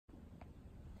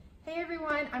Hey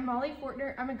everyone, I'm Molly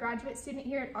Fortner. I'm a graduate student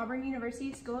here at Auburn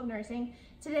University School of Nursing.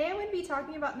 Today I'm going to be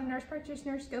talking about the nurse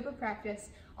practitioner scope of practice,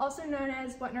 also known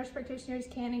as what nurse practitioners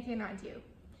can and cannot do.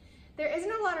 There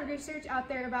isn't a lot of research out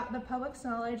there about the public's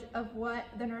knowledge of what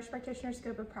the nurse practitioner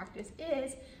scope of practice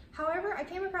is. However, I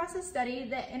came across a study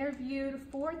that interviewed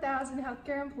 4,000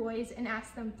 healthcare employees and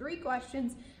asked them 3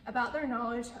 questions about their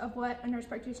knowledge of what a nurse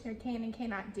practitioner can and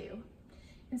cannot do.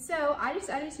 And so I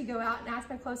decided to go out and ask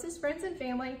my closest friends and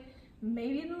family,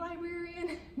 maybe the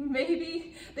librarian,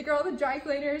 maybe the girl at the dry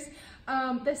cleaners,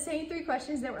 the same 3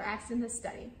 questions that were asked in this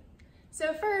study.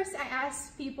 So first, I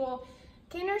asked people,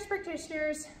 can nurse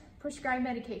practitioners prescribe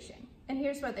medication? And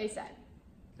here's what they said.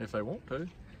 If they want to.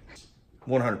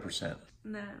 100%.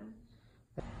 No.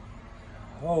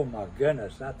 Oh my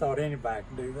goodness, I thought anybody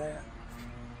could do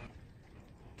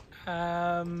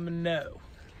that. No.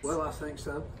 Well, I think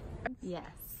so. Yes.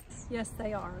 Yes,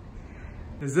 they are.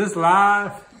 Is this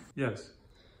live? Yes.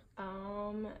 I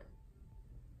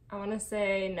want to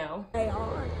say no. They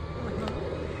are.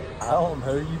 I don't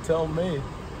know. You tell me.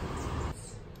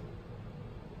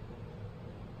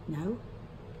 No.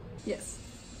 Yes.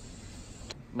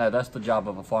 No, that's the job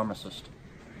of a pharmacist.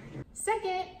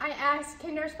 Second, I asked,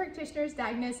 can nurse practitioners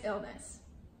diagnose illness?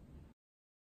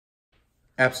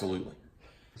 Absolutely.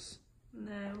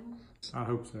 No. I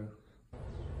hope so.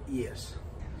 Yes.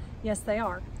 Yes, they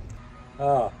are.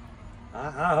 I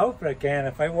hope they can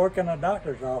if they work in a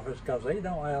doctor's office, because he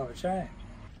don't have a chance.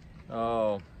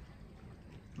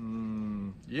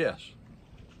 Yes.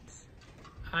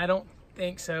 I don't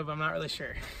think so, but I'm not really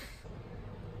sure.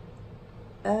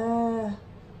 I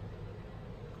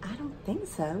don't think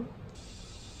so.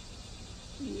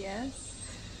 Yes.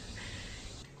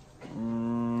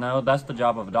 No, that's the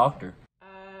job of a doctor.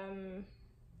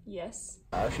 Yes.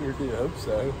 I sure do hope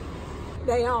so.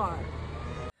 They are.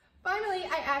 Finally,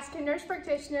 I asked, can nurse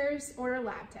practitioners order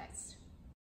lab tests?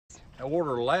 I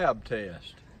order a lab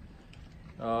test.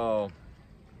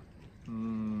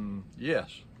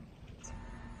 Yes.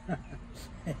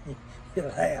 You'll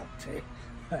have to.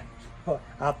 Well,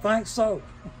 I think so.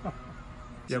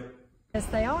 Yep. Yes,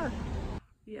 they are.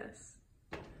 Yes.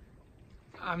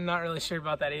 I'm not really sure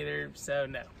about that either, so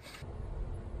no.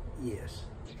 Yes.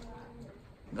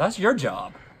 That's your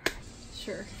job.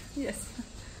 Sure. Yes.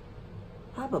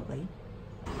 Probably.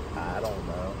 I don't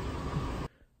know.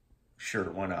 Sure,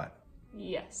 why not?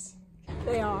 Yes.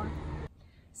 They are.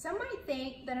 Some might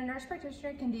think that a nurse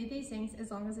practitioner can do these things as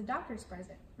long as a doctor is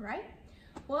present, right?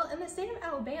 Well, in the state of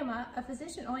Alabama, a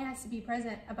physician only has to be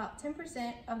present about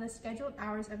 10% of the scheduled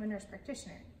hours of a nurse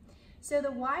practitioner. So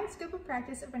the wide scope of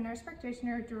practice of a nurse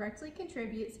practitioner directly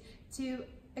contributes to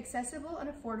accessible and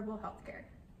affordable health care.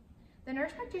 The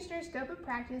nurse practitioner scope of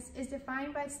practice is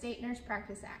defined by State Nurse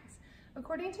Practice Acts.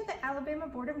 According to the Alabama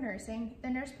Board of Nursing, the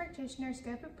nurse practitioner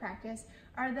scope of practice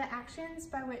are the actions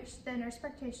by which the nurse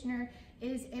practitioner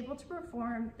is able to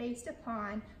perform based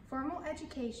upon formal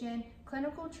education,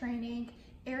 clinical training,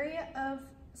 area of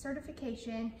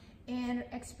certification, and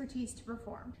expertise to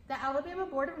perform. The Alabama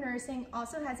Board of Nursing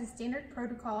also has a standard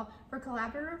protocol for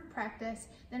collaborative practice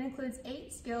that includes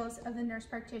 8 skills of the nurse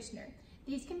practitioner.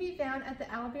 These can be found at the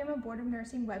Alabama Board of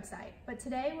Nursing website, but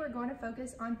today we're going to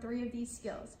focus on 3 of these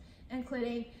skills,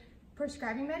 including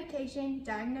prescribing medication,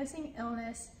 diagnosing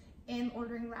illness, and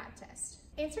ordering lab tests.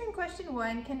 Answering question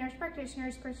 1, can nurse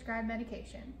practitioners prescribe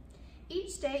medication?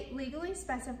 Each state legally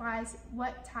specifies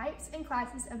what types and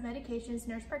classes of medications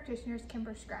nurse practitioners can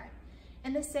prescribe.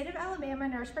 In the state of Alabama,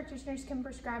 nurse practitioners can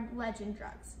prescribe legend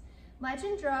drugs.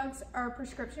 Legend drugs are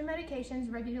prescription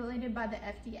medications regulated by the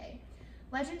FDA.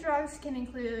 Legend drugs can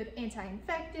include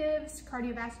anti-infectives,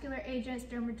 cardiovascular agents,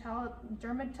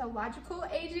 dermatological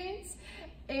agents,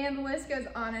 and the list goes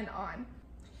on and on.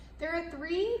 There are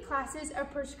 3 classes of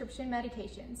prescription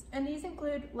medications, and these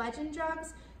include legend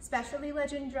drugs, specialty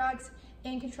legend drugs,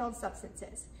 and controlled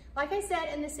substances. Like I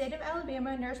said, in the state of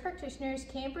Alabama, nurse practitioners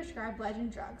can prescribe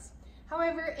legend drugs.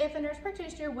 However, if a nurse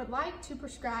practitioner would like to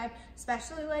prescribe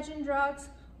specialty legend drugs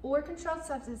or controlled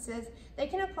substances, they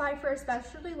can apply for a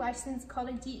specialty license called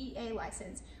a DEA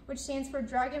license, which stands for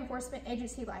Drug Enforcement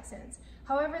Agency license.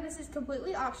 However, this is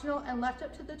completely optional and left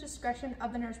up to the discretion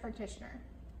of the nurse practitioner.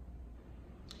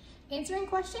 Answering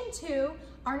question 2,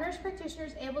 are nurse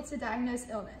practitioners able to diagnose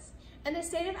illness? In the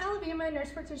state of Alabama,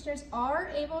 nurse practitioners are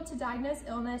able to diagnose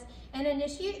illness and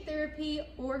initiate therapy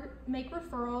or make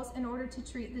referrals in order to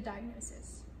treat the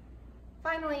diagnosis.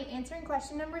 Finally, answering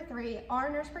question number 3, are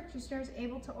nurse practitioners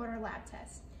able to order lab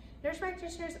tests? Nurse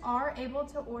practitioners are able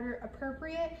to order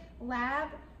appropriate lab,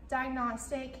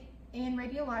 diagnostic, and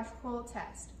radiological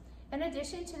tests. In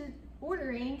addition to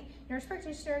ordering, nurse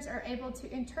practitioners are able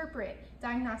to interpret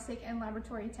diagnostic and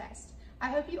laboratory tests. I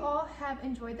hope you all have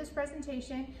enjoyed this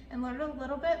presentation and learned a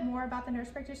little bit more about the nurse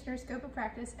practitioner scope of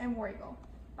practice and War Eagle.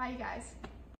 Bye, you guys.